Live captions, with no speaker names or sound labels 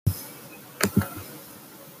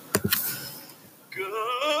Good morning.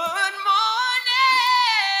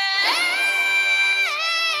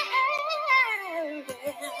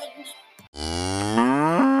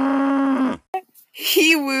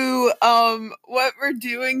 Hiwoo, what we're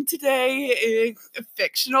doing today is a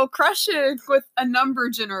fictional crushing with a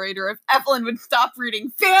number generator. If Evelyn would stop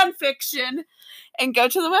reading fan fiction and go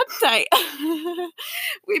to the website.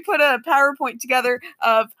 We put a PowerPoint together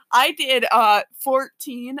of, I did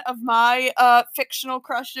 14 of my fictional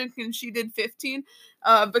crushing and she did 15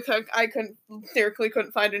 because I couldn't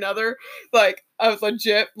find another. Like, I was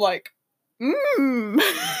legit like,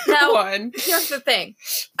 Now, one. Here's the thing.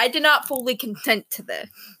 I did not fully consent to this.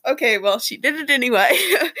 Okay, well, she did it anyway.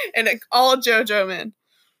 And all JoJo men.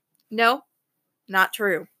 No, not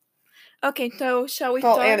true. Okay, so shall we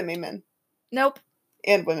All start? anime men. Nope.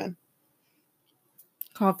 And women.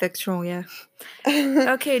 Call fictional, yeah.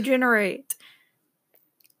 Okay, generate.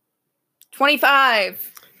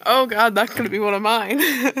 25. Oh god, that's gonna be one of mine.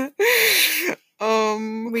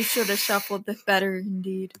 We should have shuffled this better,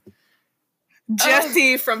 indeed.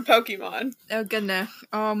 Jessie from Pokemon. Oh, goodness.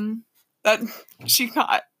 That she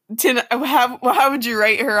got 10. How would you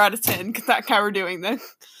rate her out of 10? Because that's how we're doing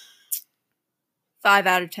this. 5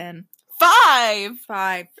 out of 10. 5.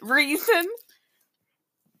 5. Reason?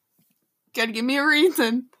 Gotta give me a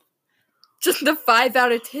reason. Just the 5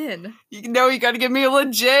 out of 10. You gotta give me a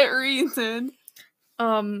legit reason.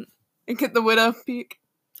 And get the Widow Peak.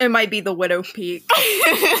 It might be the Widow Peak.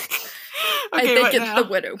 Okay, I think what it's now? the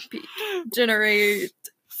Widow Peak. Generate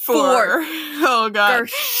 4. Oh god.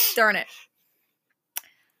 Gosh, darn it.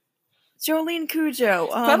 Jolene Cujo.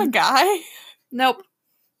 Is that a guy? Nope.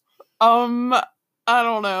 I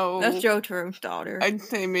don't know. That's Jotaro's daughter. I'd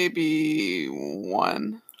say maybe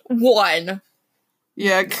 1. 1.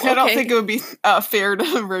 Yeah, 'cause I don't Okay. think it would be fair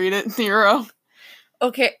to rate it 0.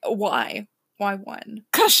 Okay, why? Why 1?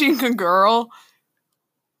 'Cause she's a girl.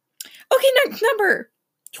 Okay, next number.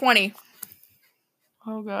 20.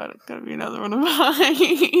 Oh god, it's gonna be another one of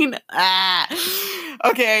mine.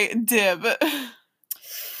 Okay, Dib.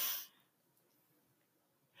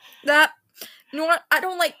 That, you know what? I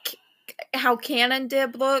don't like how canon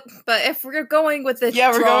Dib looks, but if we're going with this Yeah,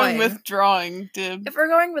 we're drawing, going with drawing, Dib. If we're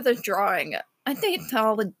going with a drawing, I think it's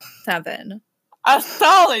solid 7. A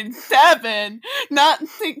solid 7, not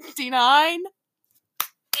 69.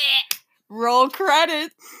 Roll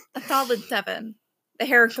credits. A solid 7. The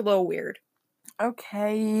hair is a little weird.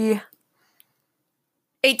 Okay.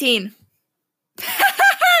 18.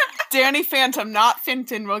 Danny Phantom, not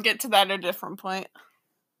Fenton. We'll get to that at a different point.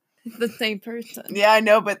 The same person. Yeah, I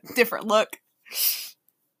know, but different look.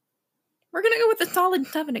 We're gonna go with a solid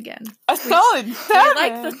 7 again. A solid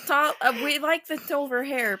 7. We like the silver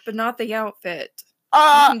hair, but not the outfit. We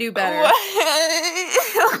can do better.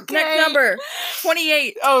 Okay. Next number,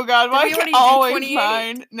 28. Oh god, why we can't already do always 28?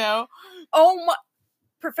 mine? No. Oh my,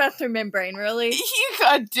 Professor Membrane, really? You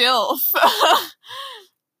got DILF.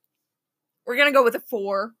 We're gonna go with a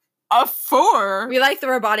 4. A 4? We like the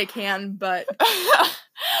robotic hand, but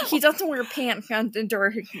he doesn't wear pants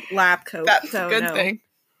under his lab coat. That's so a good no. thing.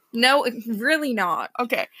 No, it's really not.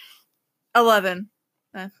 Okay. 11.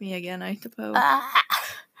 That's me again, I suppose.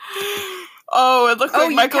 Oh, it looks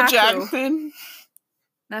like Michael Yukaku. Jackson.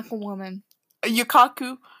 That's a woman.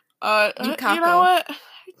 Yukaku. Yukaku. You know what? I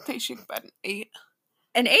think she's about an 8.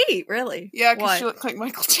 An 8, really? Yeah, because What? she looks like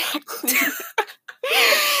Michael Jackson.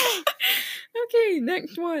 Okay,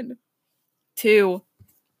 next one. 2.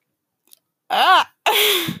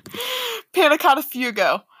 Panicotta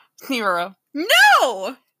Fugo. 0.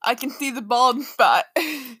 No! I can see the bald spot.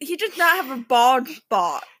 He does not have a bald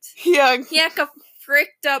spot. Yeah, He has a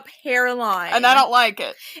fricked up hairline. and I don't like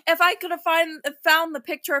it. If I could have found the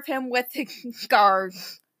picture of him with his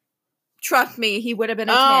scars, trust me, he would have been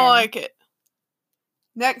a 10. I don't like it.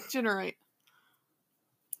 Next generate.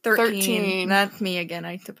 13. That's me again,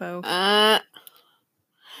 I suppose.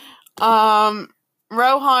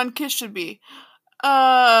 Rohan Kishibe.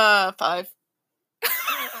 5.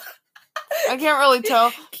 I can't really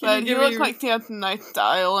tell, but he looks like he has a nice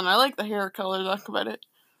style, and I like the hair color. That's about it.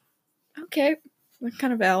 Okay, that's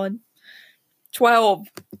kind of valid. 12.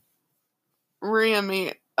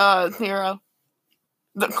 Riami, 0.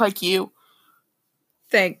 Looks like you.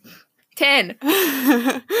 Thanks. 10.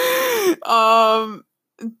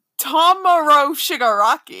 Tamaro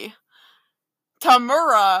Shigaraki.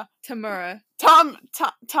 Tamura. Tamura.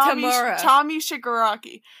 Tommy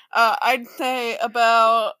Shigaraki. I'd say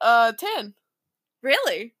about 10.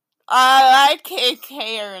 Really? I like his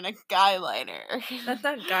hair and a guy liner. That's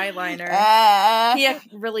not guy liner. He has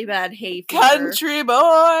really bad hay fever. Country boy,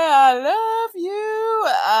 I love you.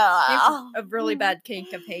 He has a really bad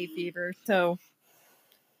case of hay fever, so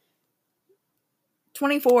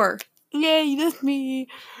 24. Yay, that's me.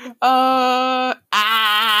 I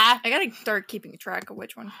gotta start keeping track of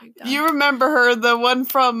which one we've done. You remember her, the one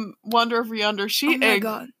from Wonder Over Yonder? She Oh my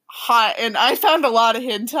god. hot, and I found a lot of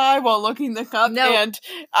hentai while looking this up, and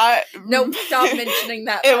Nope, stop mentioning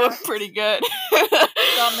that it fact. was pretty good.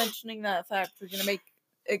 Stop mentioning that fact. We're gonna make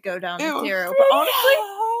it go down to 0. But honestly,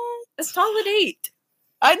 a solid 8.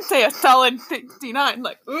 I'd say a solid 69.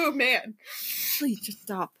 Like, ooh, man. Please just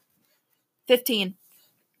stop. 15.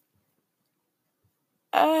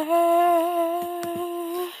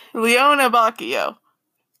 Leona Bacchio.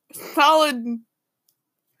 Solid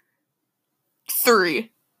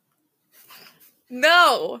 3.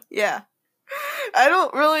 No. Yeah. I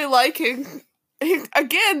don't really like him.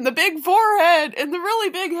 Again, the big forehead and the really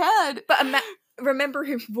big head. But remember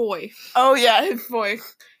his voice. Oh, yeah, his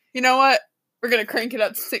voice. You know what? We're going to crank it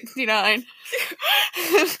up to 69.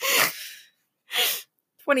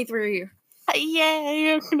 23.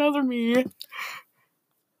 Yay, another me.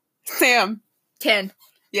 Sam. 10.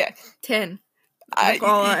 Yeah. 10. Yeah.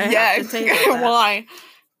 Have to say that. Why?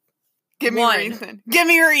 Give me 1. a reason. Give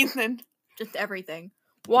me a reason. Just everything.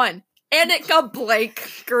 1. Annika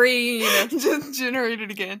Blake Green. Just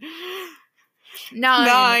generated again.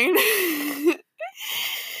 9.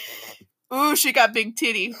 Ooh, she got big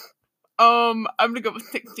titty. I'm gonna go with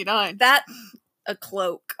 69. That's a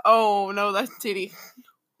cloak. Oh no, that's titty.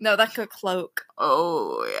 No, that's a cloak.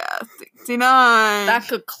 Oh yeah, 69.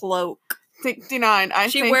 That's a cloak. 69.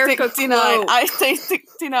 She wears 69. a cloak. I say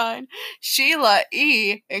 69. Sheila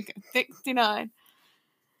E. 69.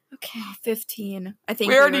 Okay, 15. I think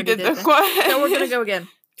We already did this one. So we're gonna go again.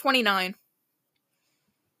 29.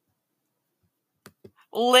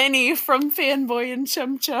 Lenny from Fanboy and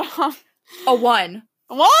Chum Chum. A 1.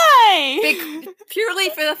 Why? Purely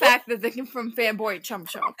for the fact that they're from Fanboy and Chum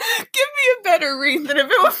Chum. Give me a better reason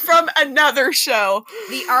if it was from another show.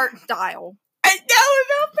 The art style. I know if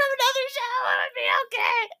it was from another show, it would be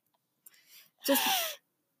okay. Just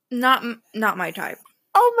not my type.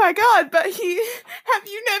 Oh my god, but he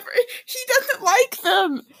doesn't like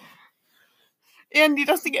them. And he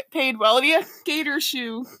doesn't get paid well, and he has skater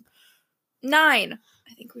shoe. 9.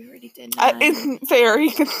 I think we already did 9. Isn't fair. He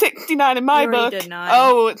gets 69 in my We already book. did 9.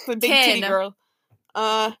 Oh, it's the big 10. titty girl.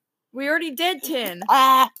 We already did 10.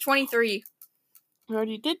 23. We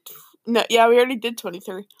already did. No, yeah, we already did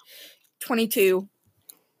 23. 22.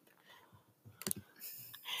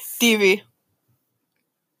 Stevie.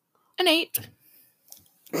 An 8.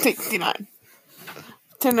 69.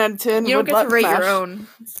 10 out of 10. You don't get to rate your own.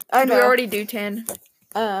 I know. We already do 10.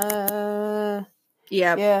 Yeah.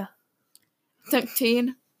 Yeah.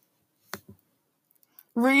 13.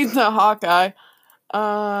 Reed's a Hawkeye.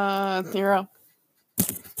 0.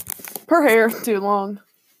 Her hair's too long.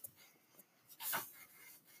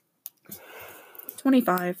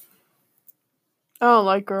 25. I don't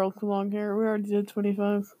like girls with long hair. We already did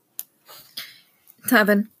 25.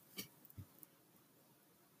 7.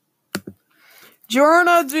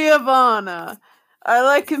 Giorno Giovanna. I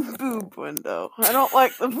like his boob window. I don't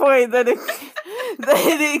like the way that his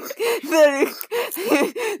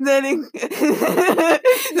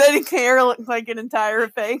hair looks like an entire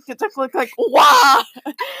face. It just looks like wow.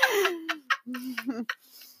 I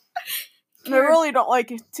really don't like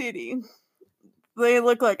his titties. They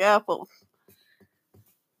look like apples.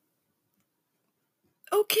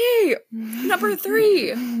 Okay. Number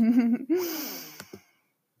 3.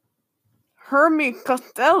 Hermie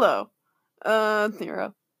Costello.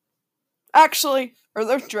 0. Actually, or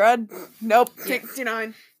there's Dread. Nope,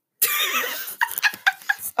 69.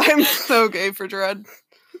 I'm so gay for Dread.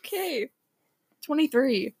 Okay.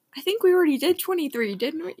 23. I think we already did 23,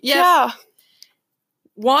 didn't we? Yep. Yeah.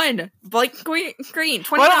 1. Blake Green. 29.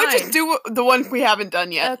 Why don't we just do the ones we haven't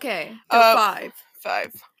done yet? Okay. 5.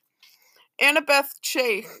 5. Annabeth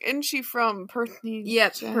Chase. Isn't she from Percy?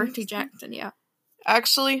 Yep, Jackson? Percy Jackson, yeah.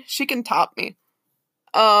 Actually, she can top me.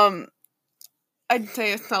 I'd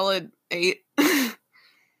say a solid 8.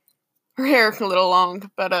 Her hair's a little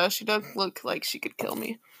long, but she does look like she could kill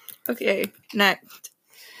me. Okay, next.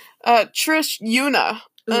 Trish Una.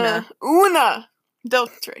 Una.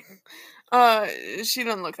 Don't Trish. She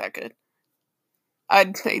doesn't look that good.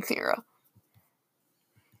 I'd say 0.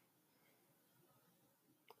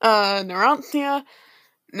 Narantia.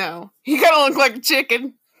 No. He kind of looks like a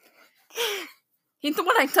chicken. He's the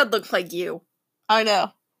one I said looks like you. I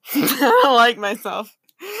know. I don't like myself.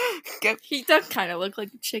 He does kind of look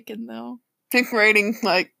like a chicken, though. Pick rating,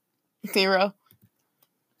 0.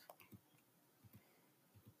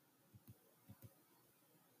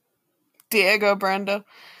 Diego Brando.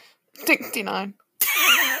 69.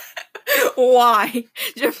 Why?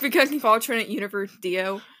 Just because he's alternate universe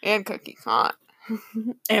Dio. And Cookie hot.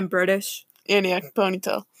 And British. And yeah,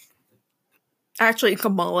 ponytail. Actually, a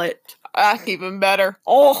mullet. Even better.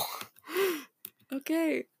 Oh.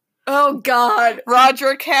 Okay. Oh, God.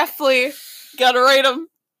 Roderick Heffley. Gotta rate him.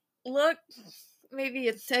 Look, maybe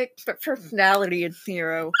a 6, but personality is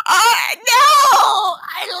 0. No! I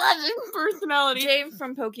love his personality. James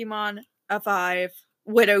from Pokemon, a 5.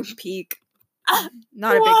 Widow's Peak.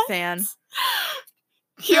 Not a big fan.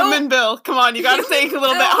 Human Bill. Come on, you gotta say he's a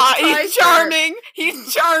little bit hot. He's charming.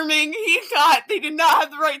 He's charming. He's hot. They did not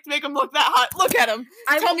have the right to make him look that hot. Look at him.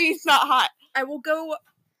 Tell me he's not hot. I will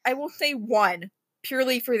say 1.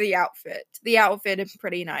 Purely for the outfit. The outfit is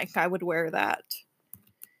pretty nice. I would wear that.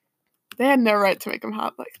 They had no right to make him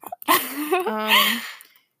hot like that.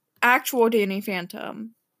 Actual Danny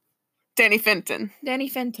Phantom. Danny Fenton. Danny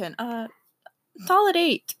Fenton. Solid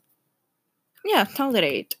 8. Yeah, solid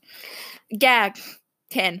 8. Gag.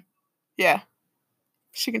 10. Yeah.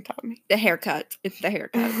 She can top me. The haircut. It's the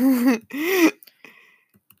haircut.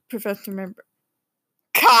 Professor Member.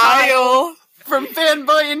 Kyle from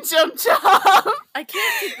Fanboy and Chum Chum. I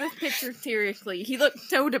can't take this picture seriously. He looked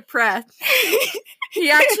so depressed.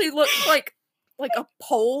 He actually looks like a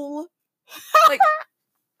pole. Like,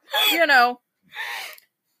 you know.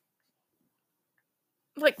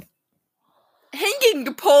 Like,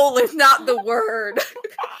 hanging pole is not the word.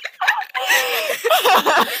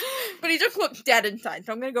 But he just looks dead inside,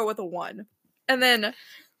 so I'm gonna go with a 1. And then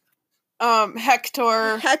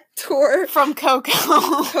Hector Coco. from Coco.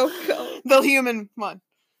 The human one.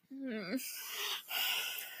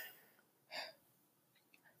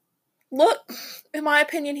 Look, in my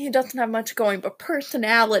opinion, he doesn't have much going, but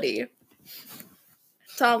personality.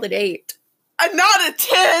 Solid 8. Not a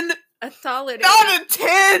 10! A solid 8. Not a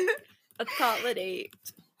 10! A solid 8.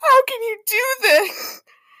 How can you do this?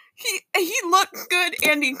 He looks good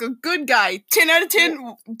and he's a good guy. 10 out of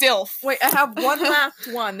 10, DILF. Wait, I have one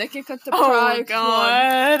last one. They can cut the prize. Oh,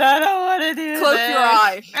 God. I don't want to do Close this. your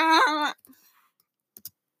eye.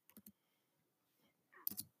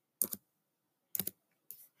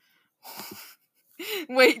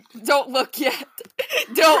 Wait, don't look yet.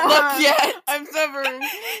 Don't look yet. I'm stubborn.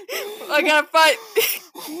 I gotta fight.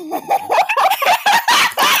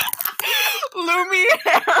 Lumiere.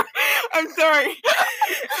 I'm sorry.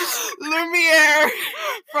 Lumiere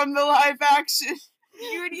from the live action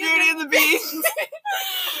Beauty and the Beast.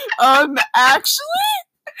 Actually,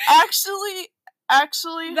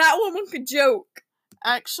 that one was a joke.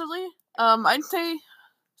 Actually, I'd say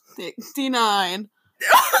 69.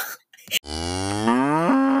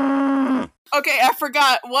 Okay, I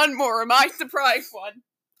forgot one more. My surprise one.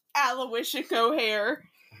 Aloysius O'Hare.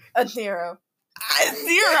 A 0. A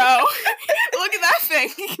 0. Look at that thing.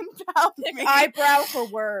 You can tell me. Eyebrow for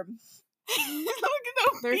worms. Look at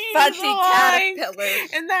those. They're fuzzy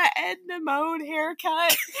caterpillars. And that Edna Mode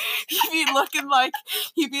haircut. He'd be looking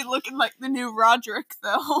like the new Roderick,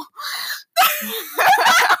 though.